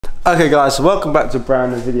Okay guys, so welcome back to a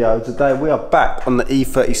brand new video. Today we are back on the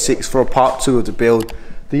E36 for a part 2 of the build.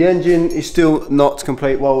 The engine is still not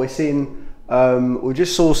complete. Well, it's in, we're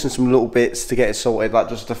just sourcing some little bits to get it sorted, like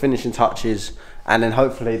just the finishing touches, and then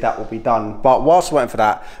hopefully that will be done. But whilst we're waiting for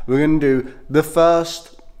that, we're going to do the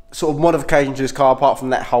first sort of modification to this car apart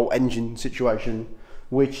from that whole engine situation,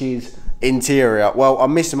 which is interior. Well,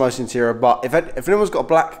 I'm missing most interior, but if anyone's got a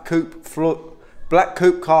black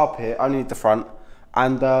coupe carpet, I need the front,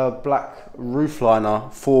 and a black roof liner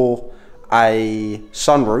for a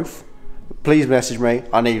sunroof, please message me,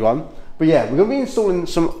 I need one. But yeah, we're going to be installing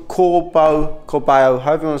some Corbeau,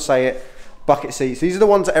 however you want to say it, bucket seats. These are the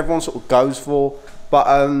ones that everyone sort of goes for, but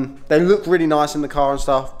they look really nice in the car and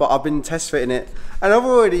stuff, but I've been test fitting it, and I've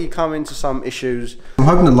already come into some issues. I'm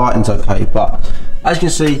hoping the lighting's okay, but as you can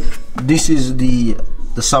see, this is the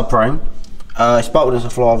subframe. It's bolted as a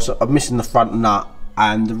fly, so I'm missing the front nut,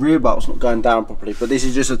 and the rear bolt's not going down properly, but this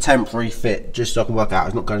is just a temporary fit, just so I can work out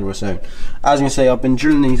it's not going anywhere soon. As you can see, I've been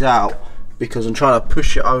drilling these out because I'm trying to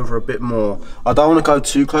push it over a bit more. I don't want to go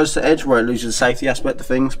too close to the edge where it loses the safety aspect of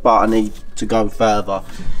things, but I need to go further.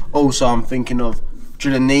 Also, I'm thinking of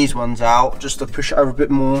drilling these ones out just to push it over a bit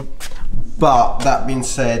more. But that being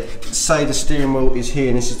said, say the steering wheel is here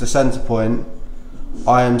and this is the center point,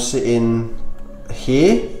 I am sitting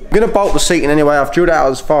here. I'm going to bolt the seating anyway. I've drilled it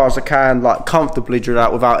out as far as I can, like comfortably drilled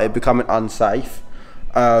out without it becoming unsafe.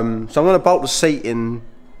 So I'm going to bolt the seating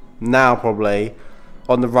now, probably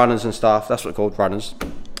on the runners and stuff. That's what they're called, runners.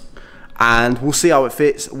 And we'll see how it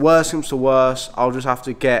fits. Worst comes to worst, I'll just have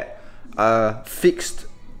to get fixed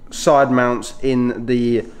side mounts in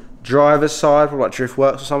the driver's side, probably like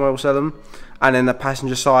Driftworks or somewhere will sell them. And then the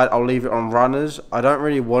passenger side, I'll leave it on runners. I don't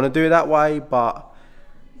really want to do it that way, but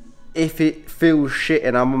if it feels shit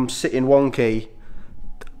and I'm sitting wonky,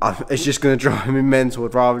 it's just going to drive me mental.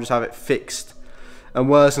 I'd rather just have it fixed. And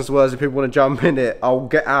worse and worse, if people want to jump in it, I'll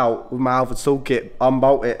get out with my Alfred toolkit,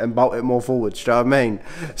 unbolt it and bolt it more forwards, do you know what I mean?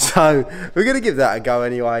 So we're going to give that a go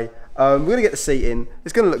anyway. We're going to get the seat in.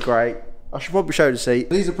 It's going to look great. I should probably show the seat.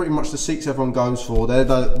 These are pretty much the seats everyone goes for. They're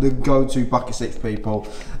the go-to bucket seats people.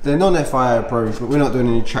 They're non-FIA approved, but we're not doing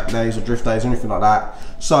any track days or drift days or anything like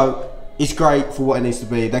that. So it's great for what it needs to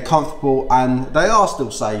be. They're comfortable and they are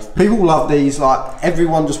still safe. People love these, like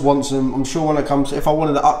everyone just wants them. I'm sure when it comes to, if I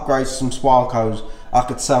wanted to upgrade some Sparkos, I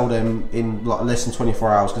could sell them in like less than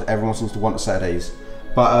 24 hours because everyone seems to want a set of these.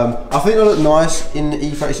 But I think they look nice in the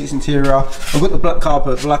E36 interior. I've got the black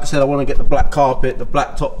carpet, but like I said, I want to get the black carpet, the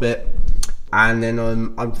black top bit, and then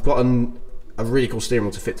I've got a really cool steering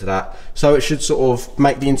wheel to fit to that. So it should sort of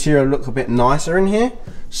make the interior look a bit nicer in here.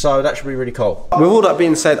 So that should be really cool. With all that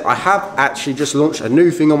being said, I have actually just launched a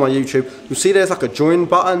new thing on my YouTube. You'll see there's like a join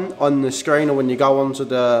button on the screen or when you go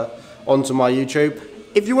onto my YouTube.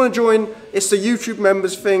 If you want to join, it's the YouTube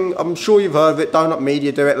members thing. I'm sure you've heard of it. Donut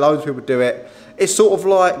Media do it, loads of people do it. It's sort of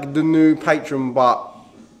like the new Patreon, but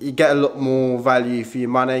you get a lot more value for your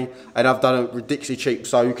money, and I've done it ridiculously cheap.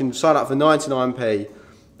 So you can sign up for 99p,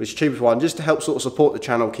 which is the cheapest one, just to help sort of support the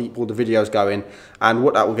channel, keep all the videos going. And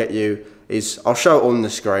what that will get you is, I'll show it on the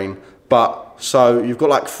screen, but so you've got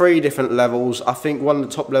like 3 different levels. I think one of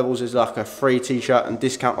the top levels is like a free t-shirt and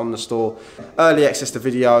discount on the store, early access to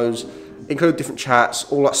videos, include different chats,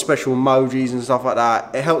 all like special emojis and stuff like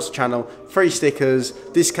that. It helps the channel, free stickers,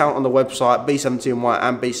 discount on the website, B17Y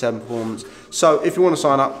and B7 Performance. So if you want to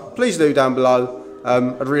sign up, please do down below.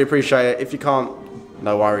 I'd really appreciate it. If you can't,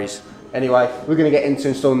 no worries. Anyway, we're going to get into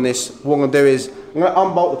installing this. What I'm going to do is, I'm going to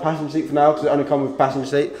unbolt the passenger seat for now because it only comes with passenger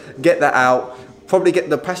seat. Get that out. Probably get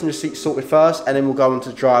the passenger seat sorted first, and then we'll go on to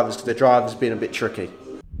the drivers because the drivers being a bit tricky.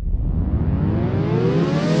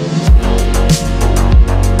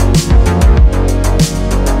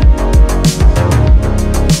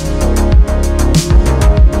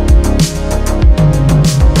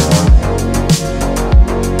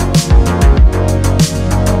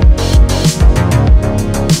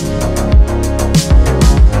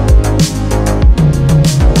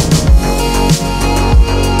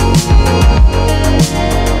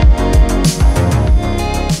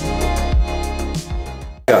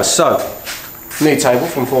 So, new table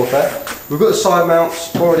from Forfait. We've got the side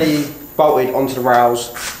mounts already bolted onto the rails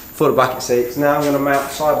for the bucket seats. Now I'm going to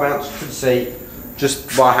mount side mounts to the seat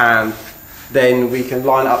just by hand. Then we can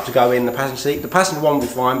line it up to go in the passenger seat. The passenger one will be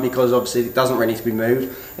fine because obviously it doesn't really need to be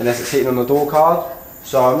moved unless it's hitting on the door card.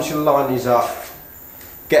 So I'm just going to line these up,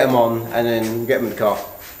 get them on, and then get them in the car.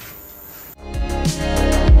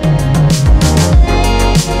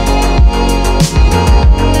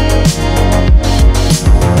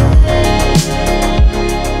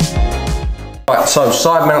 Right, so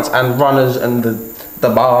side mounts and runners and the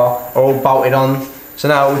bar are all bolted on. So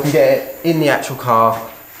now we can get it in the actual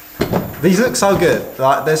car. These look so good,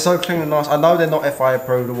 like they're so clean and nice. I know they're not FIA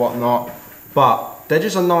approved or whatnot, but they're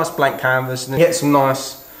just a nice blank canvas, and you get some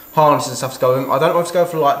nice harnesses and stuff to go in. I don't want to go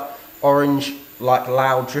for like orange, like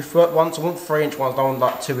loud driftwork ones. I want 3-inch ones, I don't want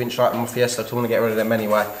like 2-inch like my Fiesta, because I want to get rid of them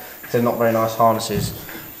anyway. They're not very nice harnesses.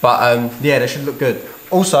 But yeah, they should look good.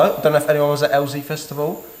 Also, I don't know if anyone was at LZ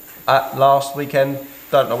Festival at last weekend.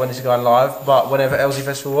 Don't know when this is going live, but whenever LZ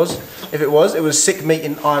Festival was, if it was sick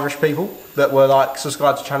meeting Irish people that were like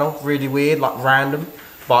subscribed to the channel. Really weird, like random,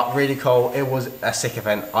 but really cool. It was a sick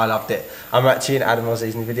event. I loved it. I'm actually in Adam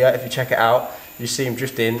Ozzy's new video. If you check it out, you see him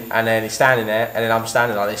drifting, and then he's standing there, and then I'm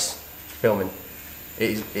standing like this, filming.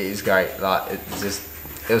 It is great. Like it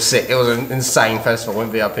was sick. It was an insane festival.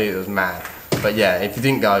 Went VIP. It was mad. But yeah, if you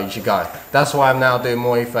didn't go, you should go. That's why I'm now doing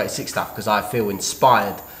more E36 stuff, because I feel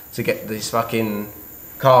inspired to get this fucking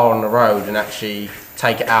car on the road and actually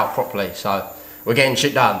take it out properly. So we're getting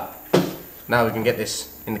shit done. Now we can get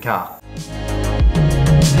this in the car.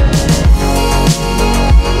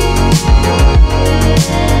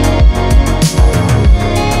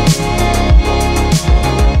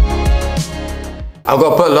 I've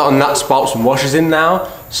got to put a lot of nuts, bolts and washers in now,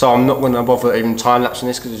 so I'm not going to bother even time-lapsing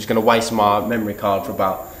this, because it's going to waste my memory card for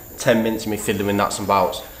about 10 minutes of me fiddling with nuts and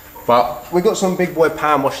bolts. But we've got some big boy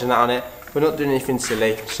pan washers and that on it. We're not doing anything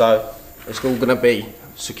silly, so it's all going to be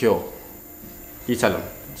secure. You tell them.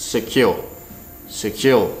 Secure.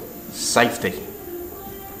 Secure. Safety.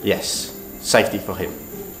 Yes. Safety for him.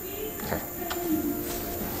 Okay.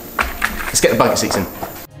 Let's get the bucket seats in.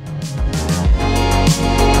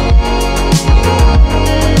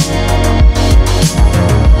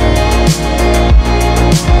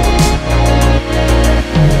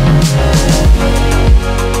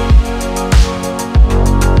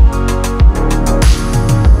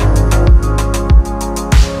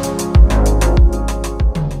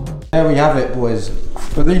 There we have it, boys.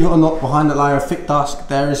 Believe it or not, behind that layer of thick dust,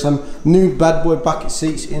 there is some new bad boy bucket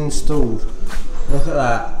seats installed. Look at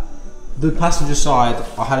that. The passenger side,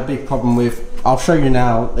 I had a big problem with. I'll show you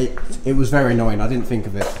now. It was very annoying. I didn't think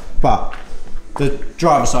of it, but the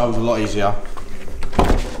driver's side was a lot easier.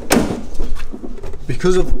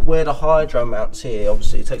 Because of where the hydro mounts here,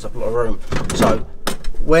 obviously it takes up a lot of room. So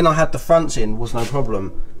when I had the fronts in, was no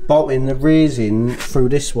problem. Bolting the rears in through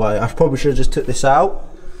this way, I probably should have just took this out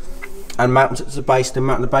and mounted it to the base, then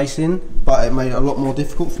mounted the base in, but it made it a lot more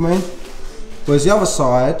difficult for me. Whereas the other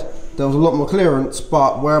side, there was a lot more clearance,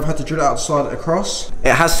 but where I've had to drill it out to slide it across,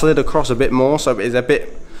 it has slid across a bit more, so it's a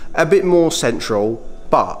bit more central.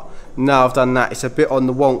 But now I've done that, it's a bit on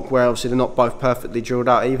the wonk where obviously they're not both perfectly drilled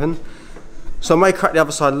out even. So I may crack the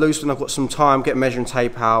other side loose when I've got some time, get measuring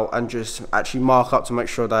tape out and just actually mark up to make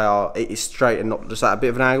sure it is straight and not just at a bit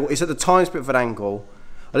of an angle. It's at the tiniest bit of an angle.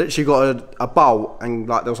 I literally got a bolt and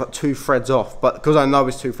like there was like 2 threads off, but because I know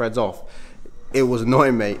it's 2 threads off, it was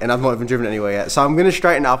annoying me, and I've not even driven it anywhere yet. So I'm going to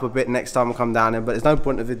straighten it up a bit next time I come down here, but there's no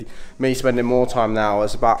point of me spending more time now.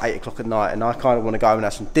 It's about 8 o'clock at night and I kind of want to go and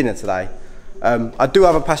have some dinner today. I do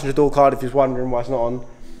have a passenger door card if you're wondering why it's not on.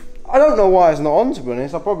 I don't know why it's not on, to be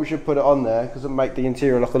honest. I probably should put it on there because it'll make the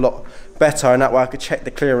interior look a lot better, and that way I could check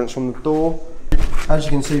the clearance from the door. As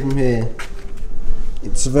you can see from here,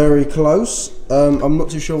 it's very close. I'm not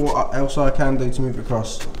too sure what else I can do to move it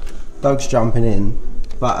across. Doug's jumping in,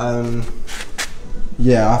 but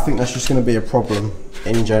yeah, I think that's just going to be a problem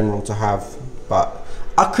in general to have. But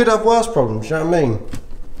I could have worse problems, you know what I mean?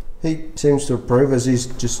 He seems to approve as he's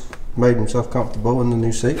just made himself comfortable in the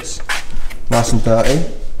new seats. Nice and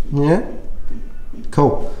dirty. Yeah?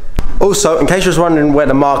 Cool. Also, in case you was wondering where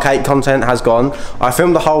the Mark 8 content has gone, I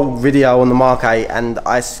filmed the whole video on the Mark 8 and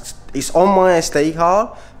it's on my SD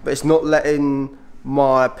card, but it's not letting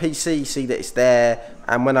my PC see that it's there,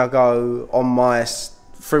 and when I go on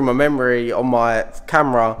through my memory on my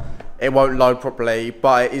camera, it won't load properly,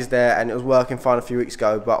 but it is there and it was working fine a few weeks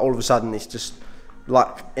ago, but all of a sudden it's just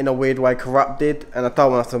like in a weird way corrupted, and I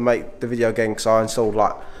don't want to have to make the video again because I installed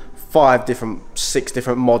like 6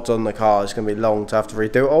 different mods on the car. It's going to be long to have to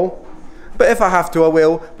redo it all. But if I have to, I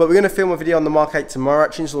will. But we're going to film a video on the Mark 8 tomorrow,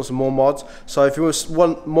 actually install some more mods. So if you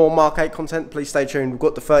want more Mark 8 content, please stay tuned. We've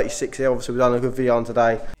got the 36 here, obviously we've done a good video on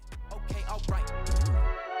today. Okay, alright.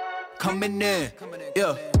 Coming in,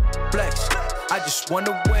 yeah, flex. I just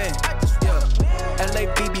wanna win, yeah. LA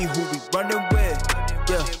BB, who we running